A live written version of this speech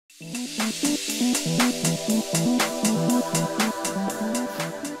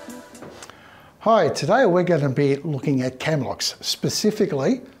Hi, today we're going to be looking at camlocks,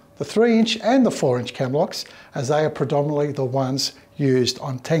 specifically the 3-inch and the 4-inch camlocks, as they are predominantly the ones used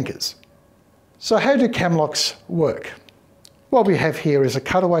on tankers. So how do camlocks work? What we have here is a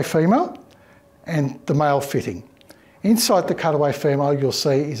cutaway female and the male fitting. Inside the cutaway female you'll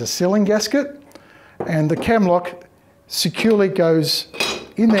see is a sealing gasket, and the camlock securely goes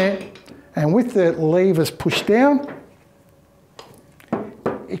in there, and with the levers pushed down,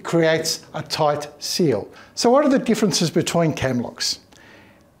 it creates a tight seal. So what are the differences between camlocks?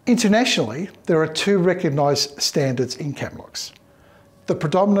 Internationally, there are 2 recognised standards in camlocks. The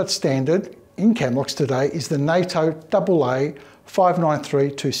predominant standard in camlocks today is the NATO AA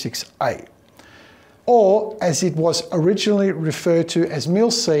 59326A, or as it was originally referred to as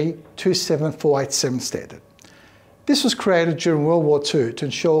MIL-C 27487 standard. This was created during World War II to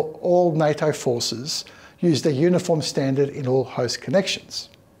ensure all NATO forces used a uniform standard in all host connections.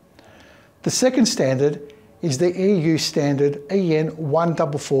 The second standard is the EU standard EN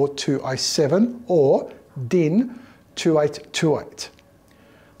 144207 or DIN 2828.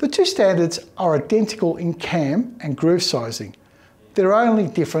 The 2 standards are identical in cam and groove sizing. Their only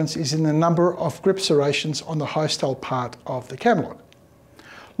difference is in the number of grip serrations on the host hull part of the camlock.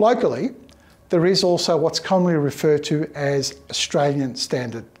 Locally, there is also what's commonly referred to as Australian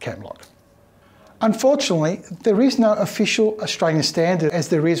Standard Camlock. Unfortunately, there is no official Australian standard as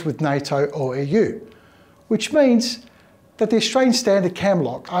there is with NATO or EU, which means that the Australian Standard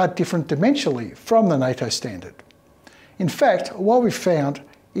Camlock are different dimensionally from the NATO standard. In fact, what we've found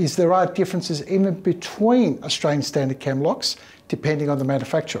is there are differences even between Australian Standard Camlocks depending on the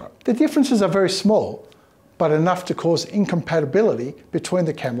manufacturer. The differences are very small, but enough to cause incompatibility between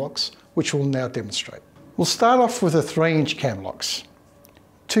the camlocks, which we'll now demonstrate. We'll start off with the 3-inch camlocks.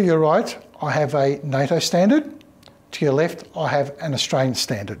 To your right, I have a NATO standard. To your left, I have an Australian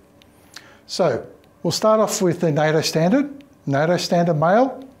standard. So we'll start off with the NATO standard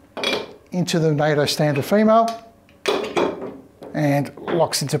male into the NATO standard female, and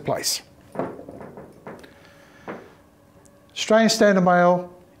locks into place. Australian standard male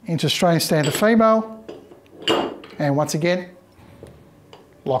into Australian standard female, and once again,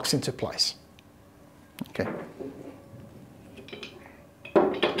 locks into place. Okay.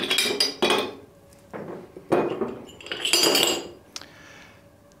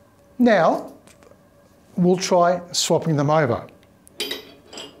 Now, we'll try swapping them over.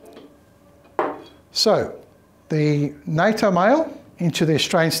 So, the NATO male into the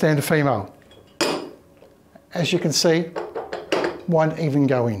Australian standard female. As you can see, won't even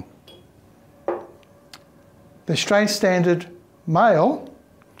go in. The Australian standard male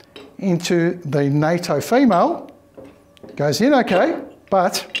into the NATO female goes in okay,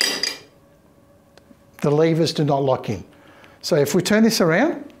 but the levers do not lock in. So if we turn this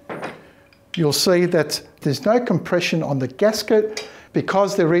around, you'll see that there's no compression on the gasket.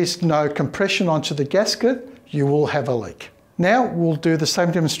 Because there is no compression onto the gasket, you will have a leak. Now we'll do the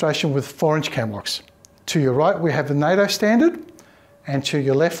same demonstration with 4-inch camlocks. To your right we have the NATO standard, and to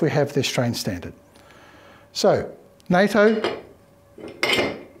your left we have the Australian standard. So NATO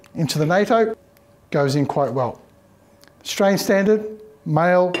into the NATO goes in quite well. Australian standard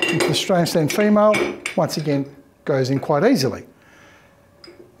male into the Australian standard female, once again goes in quite easily.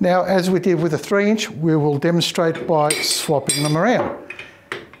 Now, as we did with the 3-inch, we will demonstrate by swapping them around.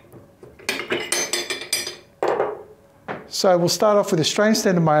 So we'll start off with the Australian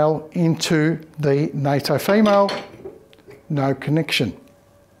standard male into the NATO female, no connection.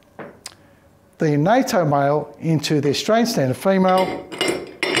 The NATO male into the Australian standard female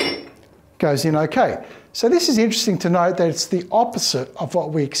goes in okay. So this is interesting to note that it's the opposite of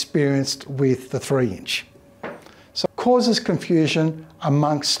what we experienced with the 3-inch. So it causes confusion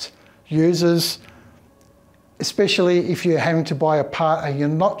amongst users, especially if you're having to buy a part and you're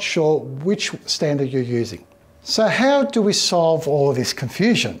not sure which standard you're using. So how do we solve all this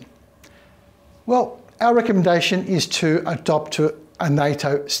confusion? Well, our recommendation is to adopt to a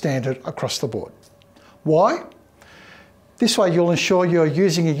NATO standard across the board. Why? This way you'll ensure you're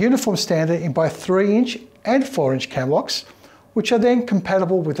using a uniform standard in both 3-inch and 4-inch camlocks, which are then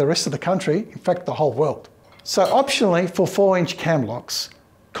compatible with the rest of the country, in fact the whole world. So optionally for 4-inch camlocks,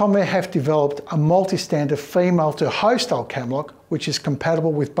 Convair have developed a MultiStandard female to host hull camlock, which is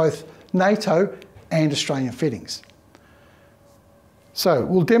compatible with both NATO and Australian fittings. So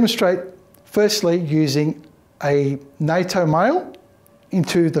we'll demonstrate firstly using a NATO male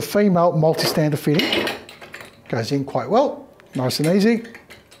into the female MultiStandard fitting. Goes in quite well, nice and easy.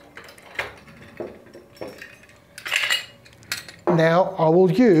 Now I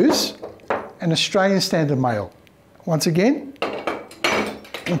will use an Australian standard male. Once again,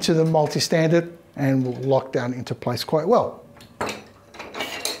 into the MultiStandard, and will lock down into place quite well.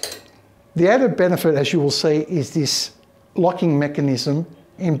 The added benefit, as you will see, is this locking mechanism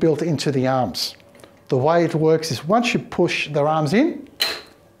inbuilt into the arms. The way it works is once you push the arms in,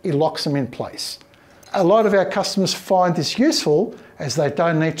 it locks them in place. A lot of our customers find this useful as they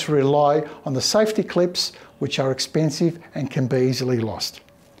don't need to rely on the safety clips, which are expensive and can be easily lost.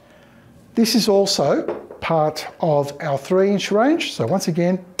 This is also part of our 3-inch range. So once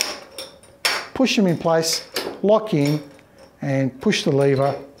again, push them in place, lock in, and push the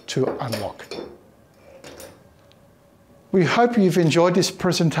lever to unlock. We hope you've enjoyed this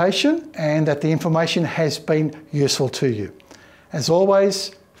presentation and that the information has been useful to you. As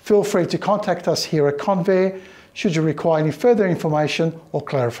always, feel free to contact us here at Convair should you require any further information or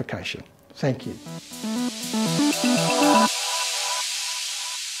clarification. Thank you.